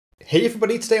Hey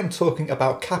everybody, today I'm talking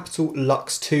about Capital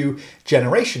Lux 2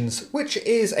 Generations, which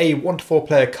is a 1-to-4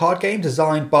 player card game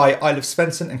designed by Eilif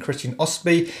Svensson and Christian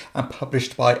Ostby and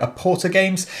published by Porter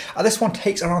Games. This one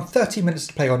takes around 30 minutes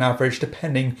to play on average,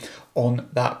 depending on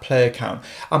that player count.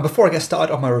 And before I get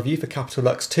started on my review for Capital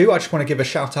Lux 2, I just want to give a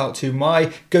shout out to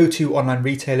my go-to online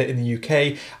retailer in the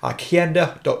UK,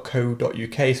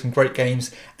 kienda.co.uk. Some great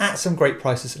games at some great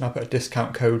prices, and I'll put a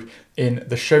discount code in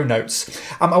the show notes.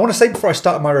 I want to say before I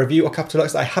start my review of Capital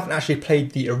Lux that I haven't actually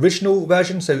played the original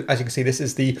version. So as you can see, this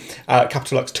is the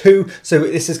Capital Lux 2. So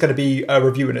this is going to be a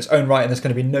review in its own right, and there's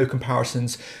going to be no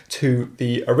comparisons to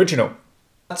the original.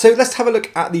 So let's have a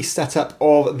look at the setup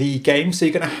of the game. So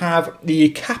you're going to have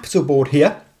the capital board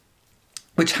here,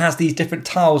 which has these different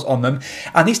tiles on them,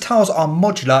 and these tiles are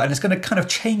modular, and it's going to kind of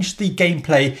change the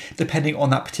gameplay depending on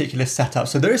that particular setup.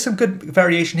 So there is some good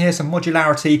variation here, some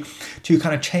modularity to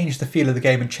kind of change the feel of the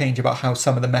game and change about how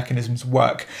some of the mechanisms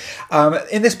work.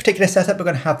 In this particular setup, we're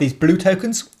going to have these blue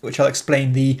tokens, which I'll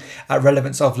explain the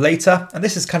relevance of later, and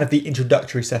this is kind of the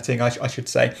introductory setting, I should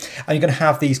say. And you're going to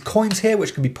have these coins here,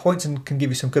 which can be points and can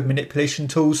give you some good manipulation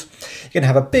tools. You're going to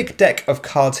have a big deck of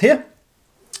cards here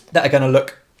that are going to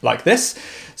look like this.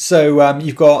 So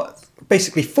you've got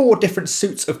basically 4 different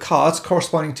suits of cards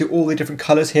corresponding to all the different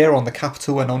colours here on the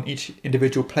capital and on each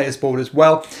individual player's board as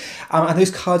well. And those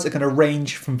cards are going to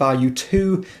range from value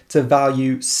 2 to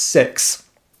value 6.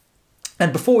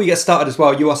 And before we get started as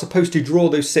well, you are supposed to draw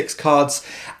those 6 cards,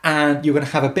 and you're going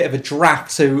to have a bit of a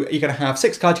draft. So you're going to have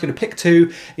 6 cards, you're going to pick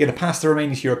 2, you're going to pass the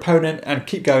remaining to your opponent and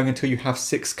keep going until you have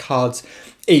 6 cards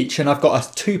each. And I've got a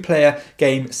 2-player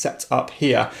game set up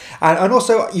here. And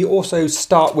also, you also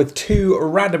start with 2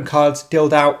 random cards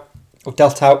dealt out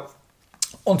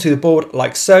onto the board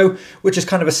like so, which is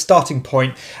kind of a starting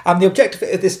point. And the objective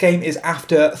of this game is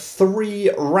after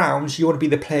 3 rounds, you want to be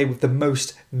the player with the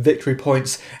most victory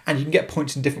points, and you can get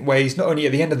points in different ways, not only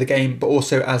at the end of the game, but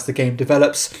also as the game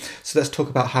develops. So let's talk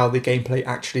about how the gameplay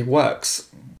actually works.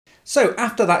 So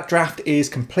after that draft is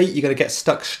complete, you're going to get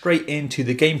stuck straight into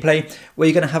the gameplay, where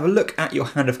you're going to have a look at your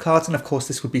hand of cards. And of course,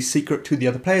 this would be secret to the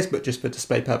other players, but just for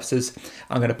display purposes,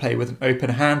 I'm going to play with an open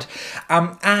hand.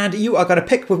 And you are going to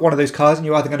pick with one of those cards, and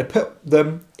you're either going to put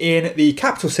them in the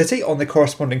capital city on the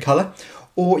corresponding colour,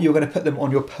 or you're going to put them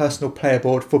on your personal player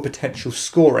board for potential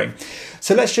scoring.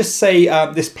 So let's just say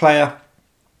this player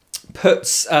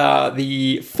puts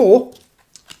the 4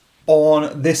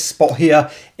 on this spot here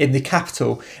in the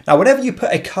capital. Now, whenever you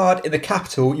put a card in the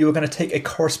capital, you are going to take a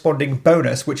corresponding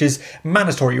bonus, which is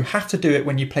mandatory. You have to do it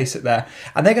when you place it there.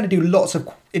 And they're going to do lots of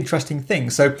interesting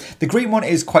things. So the green one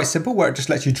is quite simple, where it just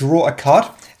lets you draw a card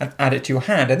and add it to your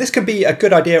hand. And this could be a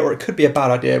good idea, or it could be a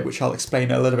bad idea, which I'll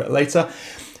explain a little bit later.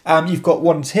 You've got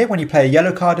ones here, when you play a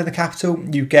yellow card in the capital,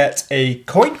 you get a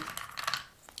coin.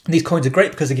 And these coins are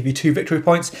great because they give you 2 victory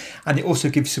points, and they also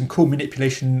give you some cool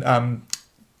manipulation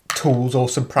tools or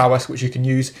some prowess which you can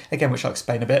use, again, which I'll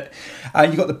explain a bit.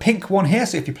 You've got the pink one here,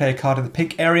 so if you play a card in the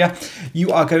pink area, you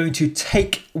are going to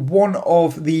take one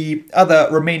of the other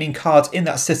remaining cards in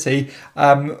that city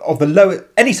of the lower,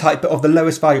 any type, but of the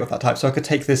lowest value of that type. So I could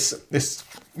take this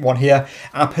one here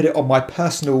and put it on my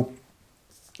personal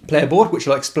player board, which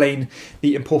I'll explain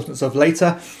the importance of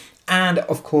later. And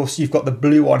of course, you've got the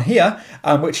blue one here,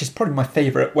 which is probably my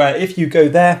favourite, where if you go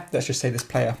there, let's just say this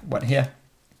player went here,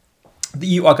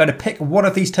 you are going to pick one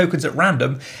of these tokens at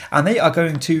random, and they are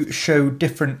going to show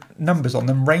different numbers on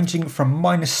them, ranging from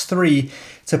 -3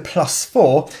 to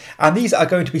 +4, and these are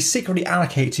going to be secretly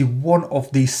allocated to one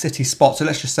of these city spots. So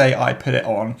let's just say I put it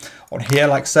on here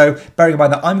like so, bearing in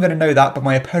mind that I'm going to know that, but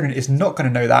my opponent is not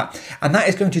going to know that, and that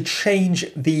is going to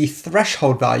change the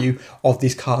threshold value of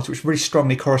these cards, which really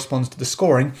strongly corresponds to the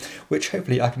scoring, which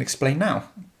hopefully I can explain now.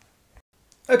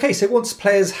 Okay, so once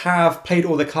players have played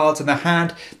all the cards in their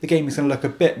hand, the game is going to look a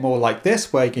bit more like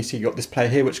this, where you can see you've got this player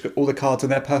here which got all the cards in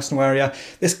their personal area,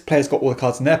 this player's got all the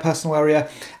cards in their personal area,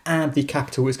 and the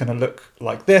capital is going to look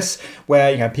like this,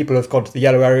 where people have gone to the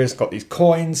yellow areas, got these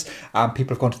coins, and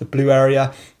people have gone to the blue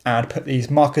area and put these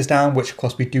markers down, which of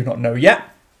course we do not know yet.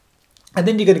 And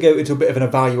then you're going to go into a bit of an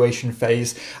evaluation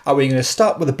phase, where you're going to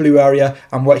start with the blue area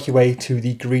and work your way to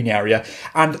the green area.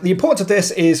 And the importance of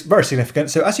this is very significant.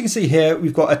 So as you can see here,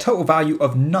 we've got a total value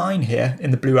of 9 here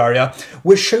in the blue area,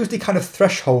 which shows the kind of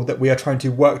threshold that we are trying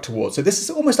to work towards. So this is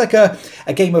almost like a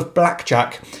game of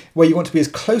blackjack, where you want to be as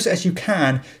close as you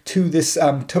can to this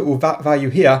total value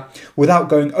here without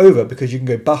going over, because you can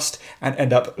go bust and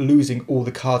end up losing all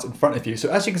the cards in front of you. So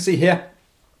as you can see here,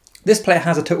 This player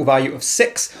has a total value of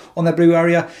 6 on their blue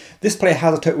area. This player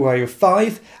has a total value of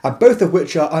 5, and both of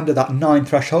which are under that 9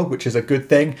 threshold, which is a good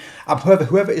thing. However,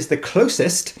 whoever is the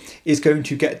closest is going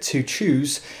to get to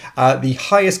choose the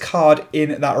highest card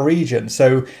in that region.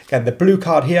 So again, the blue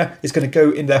card here is going to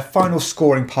go in their final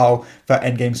scoring pile for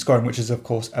endgame scoring, which is of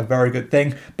course a very good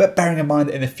thing. But bearing in mind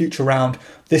that in the future round,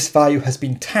 this value has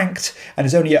been tanked and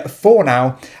is only at 4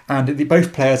 now, and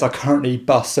both players are currently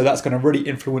bust. So that's going to really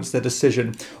influence their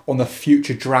decision on the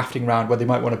future drafting round, where they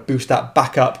might want to boost that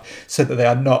back up so that they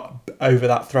are not over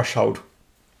that threshold.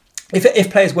 If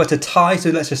players were to tie, so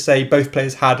let's just say both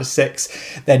players had a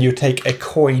 6, then you take a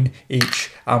coin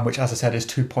each, which, as I said, is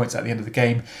 2 points at the end of the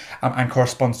game, and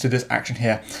corresponds to this action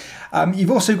here.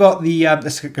 You've also got the,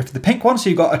 let's go for the pink one, so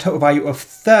you've got a total value of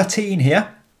 13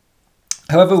 here.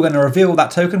 However, we're going to reveal that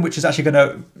token, which is actually going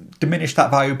to diminish that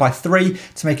value by 3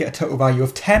 to make it a total value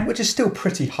of 10, which is still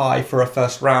pretty high for a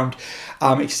first round.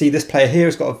 You can see this player here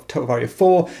has got a total value of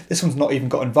 4. This one's not even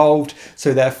got involved.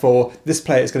 So therefore, this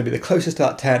player is going to be the closest to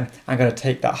that 10 and going to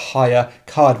take that higher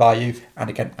card value and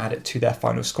again add it to their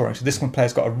final scoring. So this one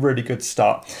player's got a really good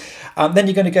start. Then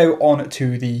you're going to go on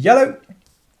to the yellow.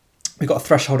 We've got a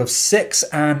threshold of 6,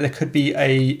 and there could be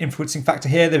a influencing factor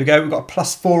here. There we go. We've got a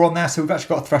 +4 on there, so we've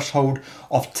actually got a threshold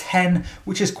of 10,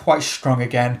 which is quite strong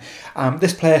again.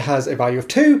 This player has a value of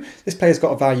 2. This player's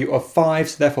got a value of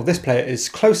 5, so therefore this player is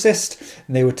closest,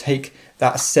 and they would take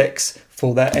that 6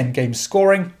 for their endgame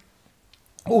scoring.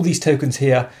 All these tokens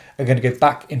here are going to go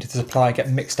back into the supply, get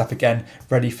mixed up again,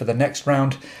 ready for the next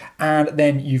round. And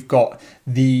then you've got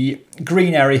the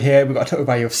green area here. We've got a total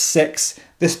value of 6.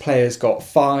 This player's got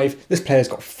 5. This player's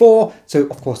got 4. So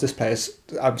of course this player's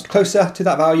closer to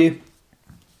that value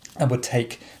and would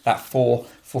take that 4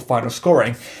 for final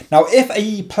scoring. Now, if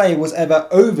a player was ever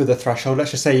over the threshold,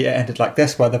 let's just say it ended like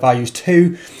this, where the value is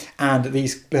 2, and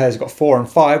these players have got 4 and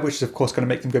 5, which is of course going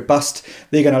to make them go bust,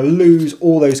 they're going to lose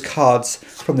all those cards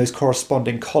from those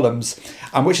corresponding columns,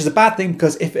 which is a bad thing,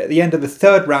 because if at the end of the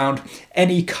third round,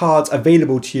 any cards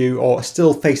available to you or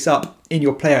still face up in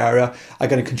your player area are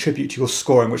going to contribute to your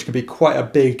scoring, which can be quite a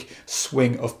big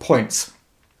swing of points.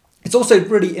 It's also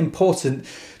really important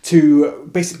to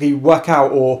basically work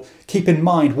out or keep in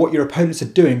mind what your opponents are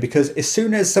doing, because as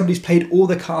soon as somebody's played all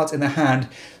the cards in their hand,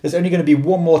 there's only going to be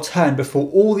one more turn before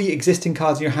all the existing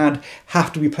cards in your hand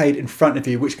have to be played in front of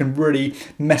you, which can really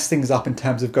mess things up in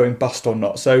terms of going bust or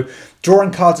not. So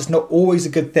drawing cards is not always a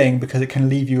good thing, because it can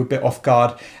leave you a bit off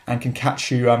guard and can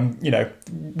catch you, you know,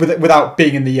 without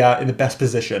being in the best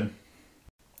position.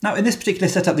 Now, in this particular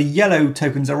setup, the yellow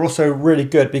tokens are also really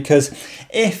good, because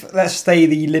if, let's say,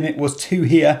 the limit was 2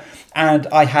 here and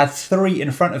I had 3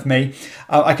 in front of me,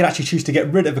 I could actually choose to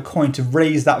get rid of a coin to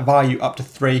raise that value up to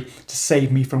 3 to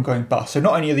save me from going bust. So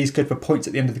not only are these good for points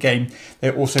at the end of the game,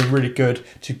 they're also really good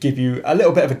to give you a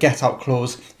little bit of a get-out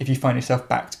clause if you find yourself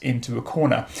backed into a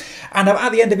corner. And now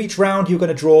at the end of each round, you're going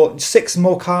to draw 6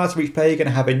 more cards for each player. You're going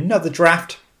to have another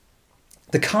draft.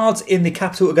 The cards in the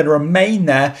capital are going to remain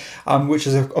there, which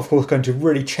is of course going to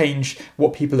really change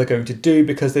what people are going to do,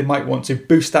 because they might want to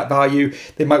boost that value.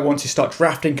 They might want to start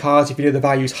drafting cards if you know the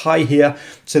value is high here,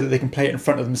 so that they can play it in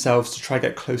front of themselves to try to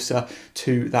get closer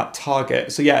to that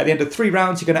target. So yeah, at the end of 3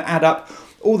 rounds, you're going to add up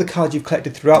all the cards you've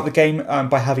collected throughout the game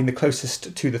by having the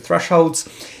closest to the thresholds.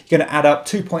 You're going to add up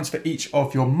 2 points for each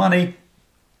of your money.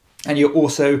 And you're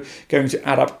also going to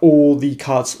add up all the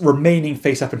cards remaining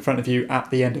face up in front of you at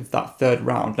the end of that third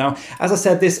round. Now, as I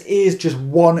said, this is just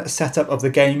one setup of the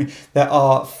game. There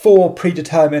are 4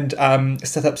 predetermined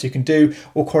setups you can do,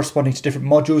 all corresponding to different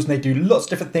modules, and they do lots of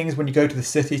different things when you go to the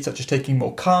city, such as taking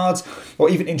more cards,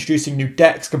 or even introducing new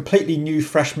decks, completely new,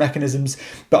 fresh mechanisms.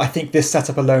 But I think this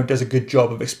setup alone does a good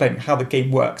job of explaining how the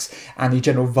game works and the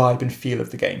general vibe and feel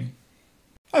of the game.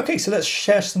 Okay, so let's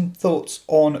share some thoughts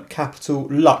on Capital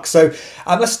Lux. So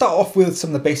let's start off with some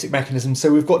of the basic mechanisms.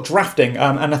 So we've got drafting,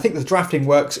 and I think the drafting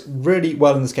works really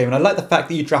well in this game. And I like the fact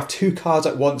that you draft 2 cards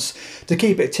at once to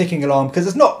keep it ticking along, because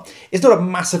it's not a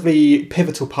massively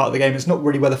pivotal part of the game. It's not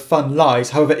really where the fun lies.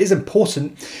 However, it is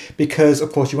important because,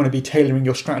 of course, you want to be tailoring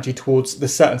your strategy towards the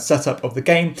certain setup of the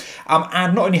game.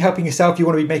 And not only helping yourself, you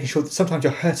want to be making sure that sometimes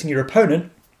you're hurting your opponent.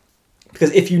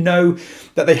 Because if you know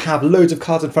that they have loads of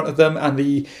cards in front of them and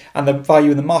the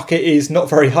value in the market is not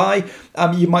very high,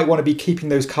 you might want to be keeping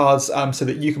those cards so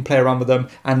that you can play around with them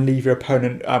and leave your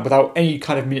opponent without any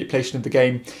kind of manipulation of the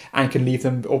game, and can leave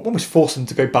them or almost force them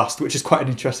to go bust, which is quite an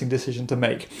interesting decision to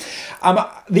make.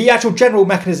 The actual general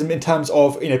mechanism in terms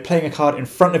of playing a card in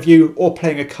front of you or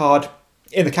playing a card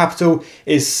in the capital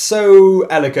is so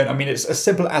elegant. I mean, it's as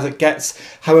simple as it gets.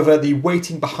 However, the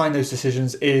weighting behind those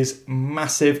decisions is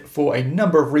massive for a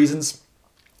number of reasons.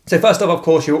 So first off, of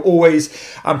course, you're always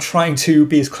trying to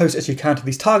be as close as you can to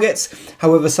these targets.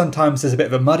 However, sometimes there's a bit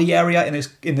of a muddy area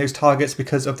in those targets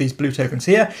because of these blue tokens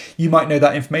here. You might know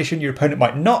that information, your opponent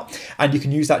might not, and you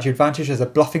can use that to your advantage as a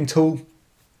bluffing tool.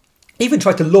 Even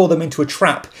try to lure them into a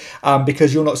trap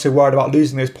because you're not so worried about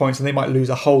losing those points and they might lose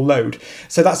a whole load.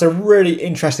 So that's a really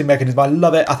interesting mechanism. I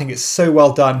love it. I think it's so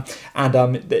well done, and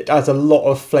it adds a lot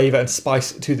of flavour and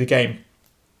spice to the game.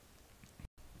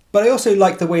 But I also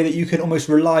like the way that you can almost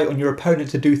rely on your opponent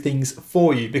to do things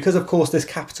for you, because of course this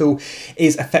capital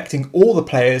is affecting all the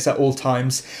players at all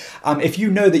times. If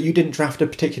you know that you didn't draft a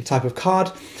particular type of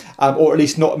card, or at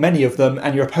least not many of them,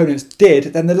 and your opponents did,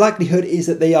 then the likelihood is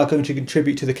that they are going to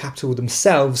contribute to the capital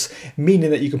themselves, meaning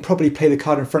that you can probably play the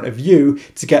card in front of you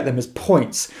to get them as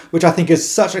points, which I think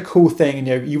is such a cool thing.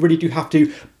 And you really do have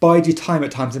to bide your time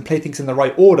at times and play things in the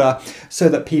right order so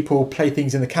that people play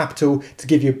things in the capital to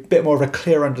give you a bit more of a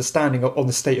clear understanding of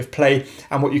the state of play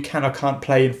and what you can or can't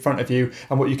play in front of you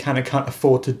and what you can and can't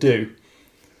afford to do.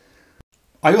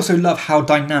 I also love how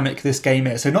dynamic this game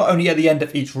is. So not only at the end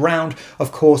of each round,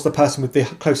 of course, the person with the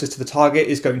closest to the target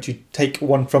is going to take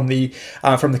one from the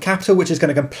capital, which is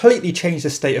going to completely change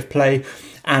the state of play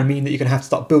and mean that you're going to have to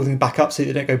start building back up so that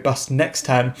you don't go bust next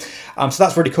turn. So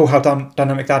that's really cool how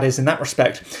dynamic that is in that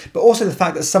respect. But also the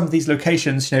fact that some of these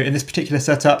locations, in this particular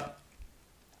setup,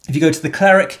 if you go to the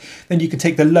cleric, then you can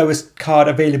take the lowest card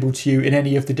available to you in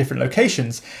any of the different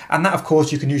locations. And that, of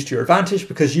course, you can use to your advantage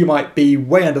because you might be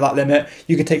way under that limit.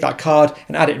 You can take that card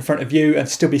and add it in front of you and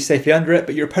still be safely under it,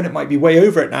 but your opponent might be way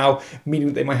over it now, meaning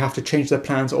that they might have to change their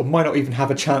plans or might not even have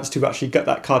a chance to actually get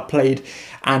that card played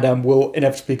and will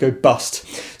inevitably go bust.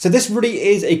 So this really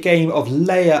is a game of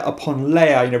layer upon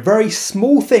layer, very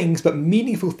small things, but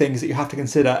meaningful things that you have to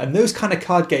consider. And those kind of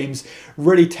card games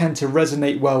really tend to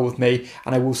resonate well with me.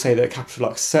 And I will say that Capital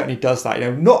Lux certainly does that.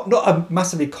 Not a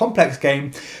massively complex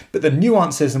game, but the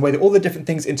nuances and the way that all the different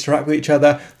things interact with each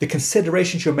other, the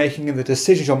considerations you're making and the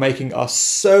decisions you're making are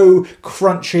so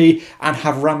crunchy and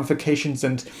have ramifications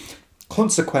and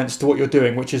consequence to what you're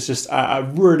doing, which is just a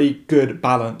really good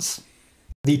balance.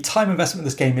 The time investment in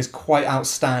this game is quite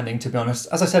outstanding, to be honest.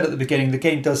 As I said at the beginning, the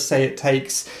game does say it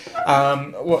takes,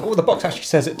 well, the box actually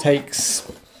says it takes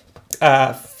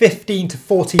 15 to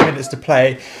 40 minutes to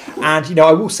play, and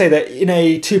I will say that in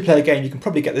a 2-player game you can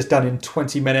probably get this done in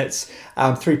 20 minutes.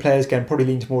 3 players again probably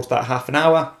lean towards that half an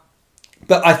hour.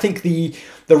 But I think the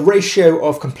ratio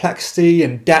of complexity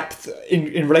and depth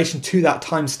in relation to that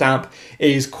timestamp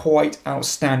is quite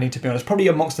outstanding, to be honest. Probably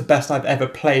amongst the best I've ever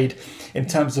played in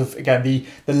terms of, again, the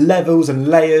levels and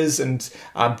layers and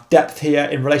depth here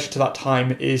in relation to that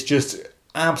time is just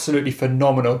absolutely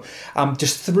phenomenal.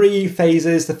 Just 3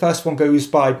 phases. The first one goes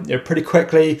by pretty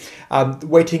quickly. The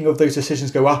weighting of those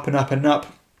decisions go up and up and up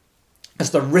as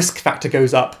the risk factor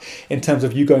goes up in terms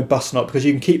of you going bust or not, because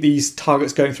you can keep these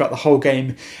targets going throughout the whole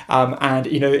game. And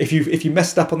if you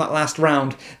messed up on that last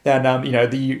round, then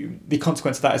the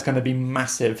consequence of that is going to be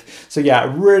massive. So yeah, I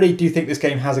really do think this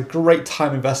game has a great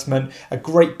time investment, a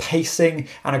great pacing,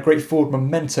 and a great forward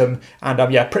momentum.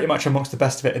 And yeah, pretty much amongst the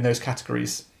best of it in those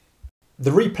categories. The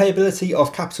replayability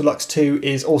of Capital Lux 2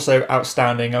 is also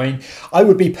outstanding. I mean, I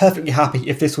would be perfectly happy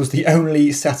if this was the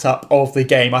only setup of the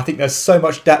game. I think there's so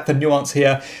much depth and nuance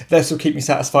here. This will keep me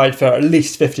satisfied for at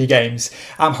least 50 games.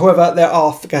 However, there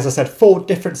are, as I said, 4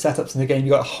 different setups in the game.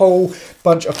 You've got a whole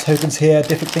bunch of tokens here,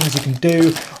 different things you can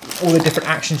do, all the different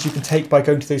actions you can take by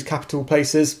going to those capital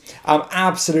places.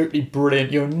 Absolutely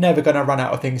brilliant. You're never going to run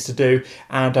out of things to do.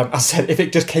 And as I said, if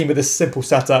it just came with a simple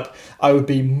setup, I would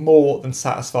be more than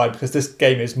satisfied, because this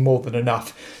game is more than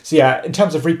enough. So yeah, in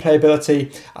terms of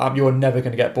replayability, you're never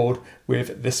going to get bored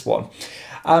with this one.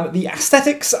 The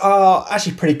aesthetics are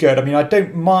actually pretty good. I mean, I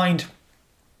don't mind.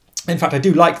 In fact, I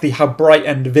do like how bright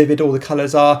and vivid all the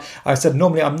colours are. I said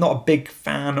normally I'm not a big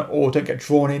fan or don't get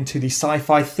drawn into the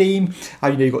sci-fi theme.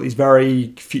 You've got these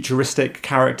very futuristic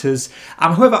characters.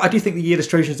 However, I do think the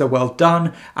illustrations are well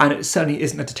done, and it certainly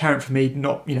isn't a deterrent for me,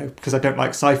 not because I don't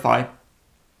like sci-fi.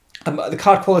 The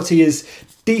card quality is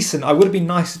decent. I would have been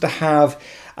nicer to have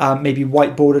maybe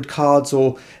white bordered cards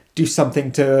or do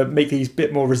something to make these a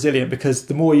bit more resilient, because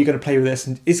the more you're going to play with this,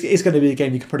 and it's going to be a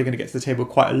game you're probably going to get to the table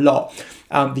quite a lot,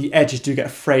 the edges do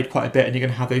get frayed quite a bit and you're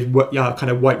going to have those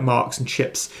kind of white marks and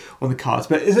chips on the cards.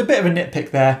 But it's a bit of a nitpick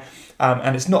there,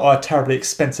 and it's not a terribly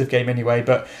expensive game anyway.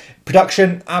 But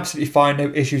production, absolutely fine,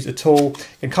 no issues at all.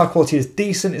 And card quality is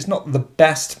decent. It's not the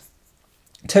best.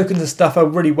 Tokens and stuff are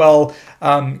really well,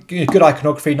 good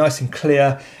iconography, nice and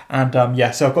clear, and yeah,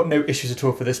 so I've got no issues at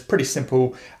all for this pretty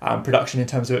simple production in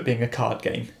terms of it being a card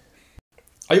game.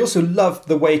 I also love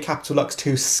the way Capital Lux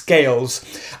 2 scales.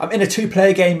 In a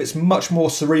two-player game, it's much more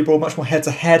cerebral, much more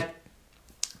head-to-head.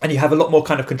 And you have a lot more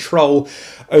kind of control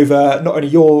over not only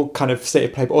your kind of state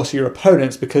of play, but also your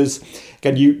opponents, because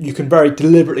again, you can very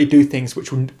deliberately do things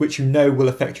which you know will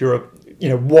affect your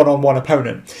one-on-one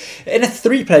opponent. In a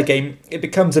three-player game, it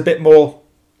becomes a bit more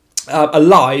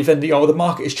alive, and the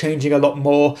market is changing a lot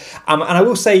more. And I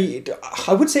wouldn't say it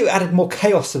added more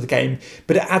chaos to the game,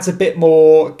 but it adds a bit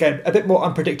more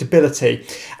unpredictability.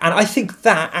 And I think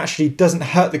that actually doesn't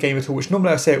hurt the game at all, which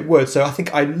normally I say it would. So I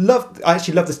think I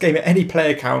actually love this game at any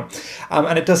player count,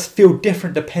 and it does feel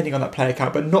different depending on that player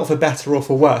count, but not for better or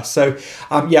for worse. So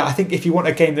yeah, I think if you want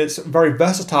a game that's very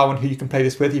versatile and who you can play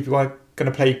this with, if you want going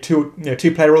to play two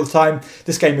player all the time,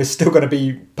 this game is still going to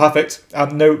be perfect.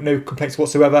 No complaints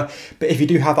whatsoever. But if you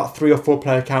do have that 3 or 4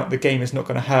 player count, the game is not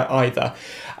going to hurt either.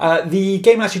 The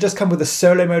game actually does come with a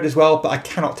solo mode as well, but I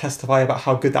cannot testify about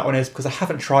how good that one is because I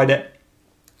haven't tried it.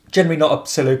 Generally not a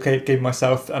solo game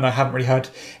myself, and I haven't really heard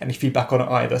any feedback on it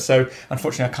either. So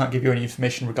unfortunately, I can't give you any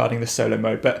information regarding the solo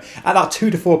mode. But at that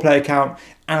 2 to 4 player count,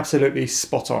 absolutely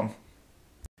spot on.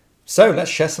 So let's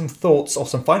share some thoughts, or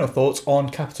some final thoughts, on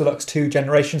Capital Lux 2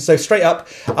 Generation. So straight up,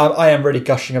 I am really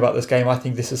gushing about this game. I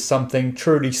think this is something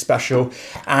truly special,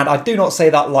 and I do not say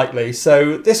that lightly.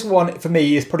 So this one, for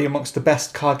me, is probably amongst the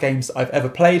best card games I've ever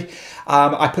played.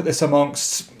 I put this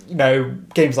amongst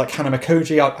games like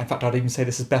Hanamakoji. In fact, I'd even say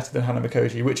this is better than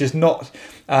Hanamakoji, which is not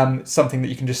something that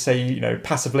you can just say,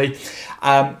 passively.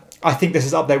 I think this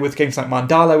is up there with games like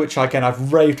Mandala, which again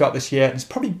I've raved about this year, and it's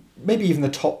probably maybe even the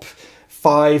top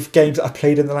 5 games that I've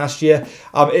played in the last year.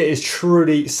 It is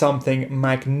truly something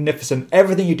magnificent.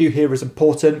 Everything you do here is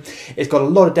important. It's got a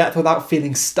lot of depth without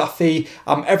feeling stuffy.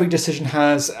 Every decision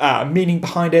has meaning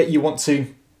behind it. You want to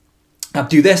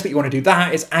do this, but you want to do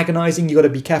that. It's agonizing. You've got to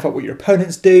be careful what your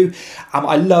opponents do.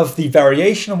 I love the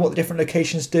variation on what the different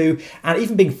locations do, and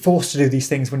even being forced to do these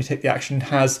things when you take the action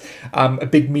has a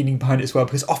big meaning behind it as well,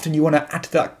 because often you want to add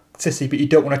to that but you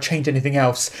don't want to change anything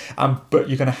else, but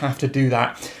you're going to have to do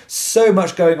that. So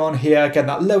much going on here. Again,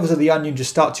 that levels of the onion just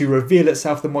start to reveal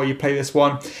itself the more you play this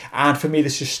one, and for me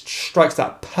this just strikes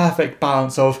that perfect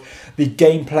balance of the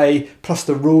gameplay plus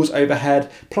the rules overhead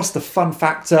plus the fun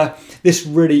factor. This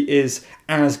really is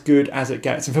as good as it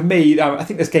gets, and for me, I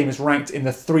think this game is ranked in the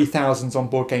 3000s on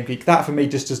Board Game Geek. That for me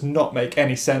just does not make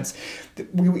any sense.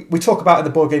 We talk about in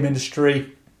the board game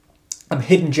industry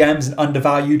hidden gems and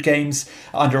undervalued games,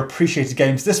 underappreciated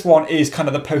games. This one is kind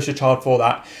of the poster child for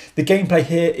that. The gameplay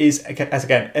here is,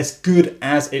 again, as good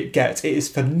as it gets. It is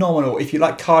phenomenal. If you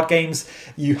like card games,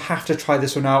 you have to try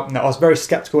this one out. Now, I was very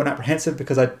skeptical and apprehensive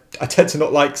because I tend to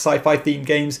not like sci-fi themed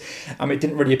games. It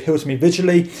didn't really appeal to me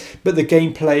visually, but the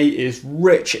gameplay is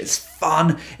rich, it's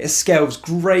fun, it scales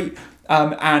great.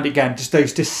 And again, just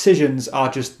those decisions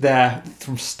are just there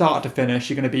from start to finish.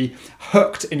 You're going to be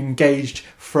hooked and engaged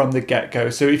from the get-go.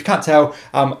 So if you can't tell,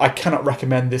 I cannot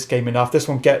recommend this game enough. This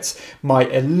one gets my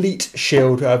Elite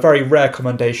Shield, a very rare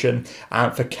commendation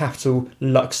for Capital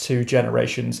Lux 2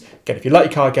 Generations. Again, if you like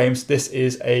your card games, this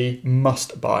is a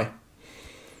must-buy.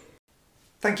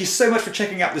 Thank you so much for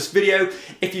checking out this video.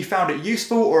 If you found it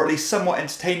useful or at least somewhat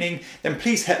entertaining, then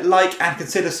please hit like and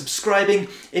consider subscribing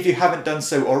if you haven't done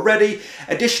so already.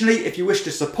 Additionally, if you wish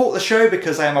to support the show,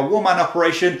 because I am a one-man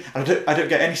operation and I don't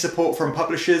get any support from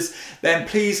publishers, then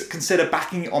please consider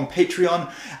backing on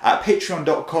Patreon at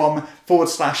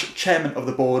patreon.com/chairman of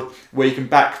the board, where you can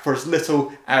back for as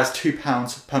little as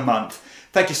 £2 per month.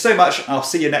 Thank you so much, and I'll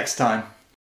see you next time.